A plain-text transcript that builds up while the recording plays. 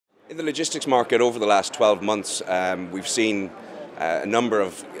In the logistics market over the last 12 months, we've seen a number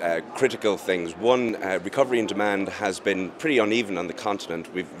of critical things. One, recovery in demand has been pretty uneven on the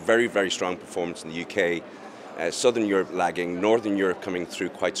continent. We've very, very strong performance in the UK, Southern Europe lagging, Northern Europe coming through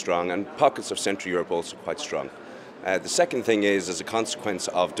quite strong, and pockets of Central Europe also quite strong. The second thing is, as a consequence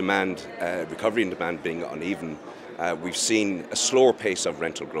of demand, recovery in demand being uneven, we've seen a slower pace of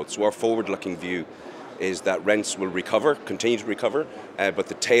rental growth. So our forward-looking view is that rents will recover, continue to recover, but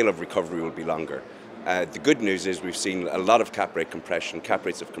the tail of recovery will be longer. The good news is we've seen a lot of cap rate compression. Cap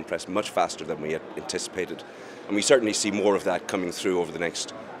rates have compressed much faster than we had anticipated, and we certainly see more of that coming through over the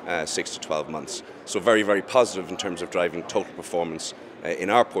next 6 to 12 months. So very, very positive in terms of driving total performance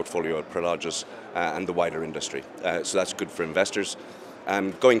in our portfolio at Prologis and the wider industry. So that's good for investors.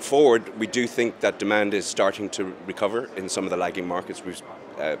 Going forward, we do think that demand is starting to recover in some of the lagging markets. We've,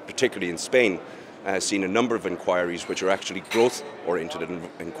 particularly in Spain, seen a number of inquiries which are actually growth-oriented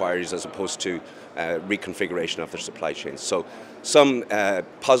inquiries as opposed to reconfiguration of their supply chains. So some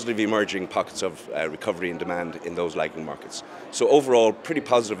positive emerging pockets of recovery and demand in those lagging markets. So overall, pretty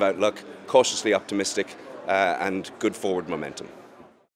positive outlook, cautiously optimistic, and good forward momentum.